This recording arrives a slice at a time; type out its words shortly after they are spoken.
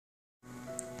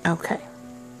Okay.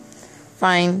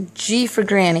 Find G for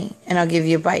Granny, and I'll give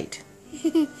you a bite. Do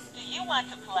you want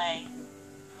to play?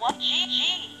 What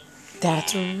GG?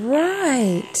 That's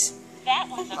right. That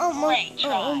was a great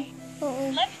try.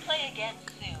 Let's play again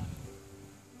soon.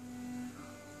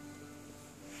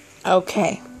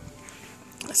 Okay.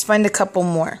 Let's find a couple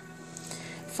more.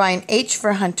 Find H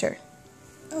for Hunter.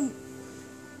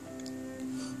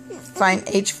 Find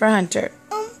H for Hunter.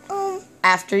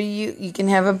 After you can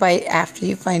have a bite after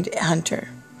you find Hunter.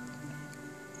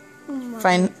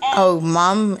 Find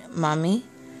mommy.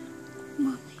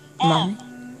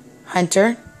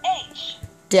 Hunter. H.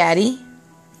 Daddy.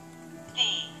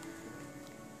 D.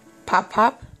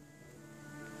 Pop.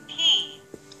 P.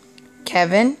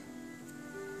 Kevin.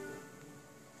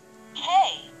 K.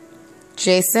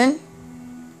 Jason.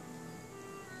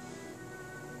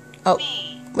 Oh,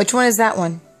 B. which one is that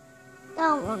one?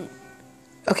 That one.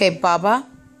 Okay, Baba.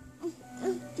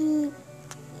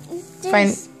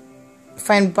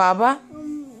 Find Baba.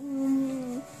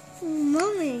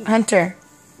 Mommy. Hunter.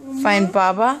 Find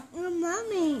Baba.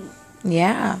 Mommy.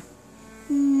 Yeah.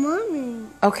 Mommy.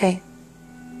 Okay.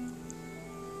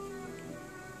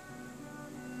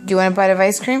 Do you want a bite of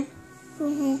ice cream?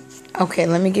 Okay,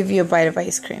 let me give you a bite of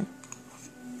ice cream.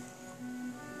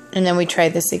 And then we try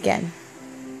this again.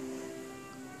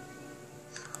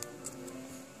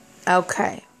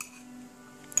 Okay.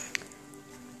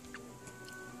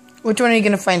 Which one are you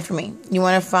going to find for me? You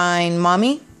want to find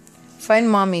Mommy? Find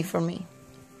Mommy for me.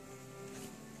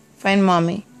 Find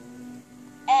Mommy.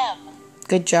 M.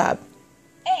 Good job.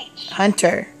 H.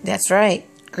 Hunter. That's right.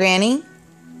 Granny.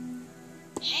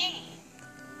 G.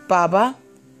 Baba.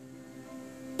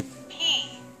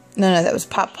 P. No, that was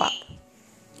Pop.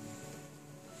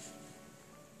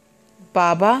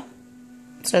 Baba.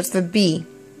 Starts with B.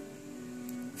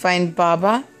 Find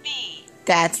Baba. B.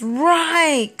 That's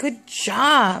right. Good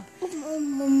job.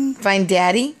 Find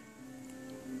Daddy.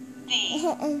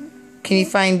 D. Can you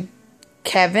find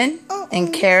Kevin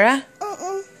and Kara?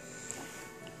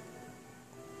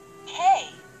 K.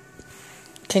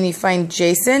 Can you find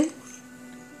Jason?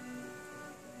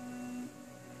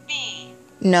 B.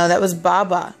 No, that was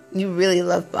Baba. You really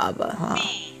love Baba, huh?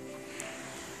 B.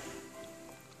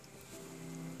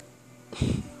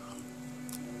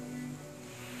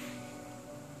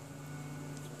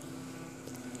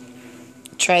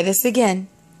 Try this again.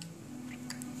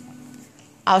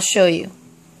 I'll show you.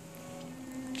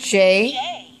 J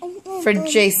J. for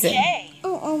Jason. J.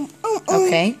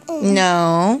 Okay.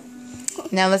 No.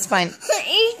 Now let's find.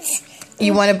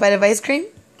 You want a bite of ice cream?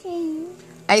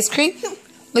 Ice cream?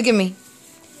 Look at me.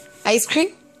 Ice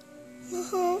cream?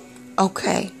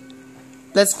 Okay.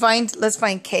 Let's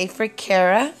find K for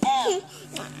Kara. M.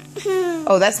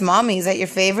 Oh, that's Mommy. Is that your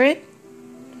favorite?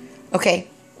 Okay.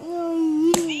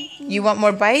 You want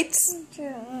more bites?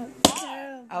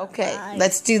 Okay,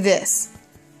 let's do this.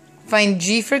 Find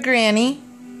G for Granny.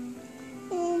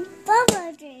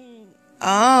 Baba.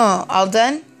 Oh, all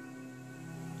done?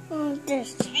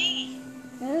 This. B.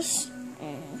 This.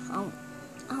 And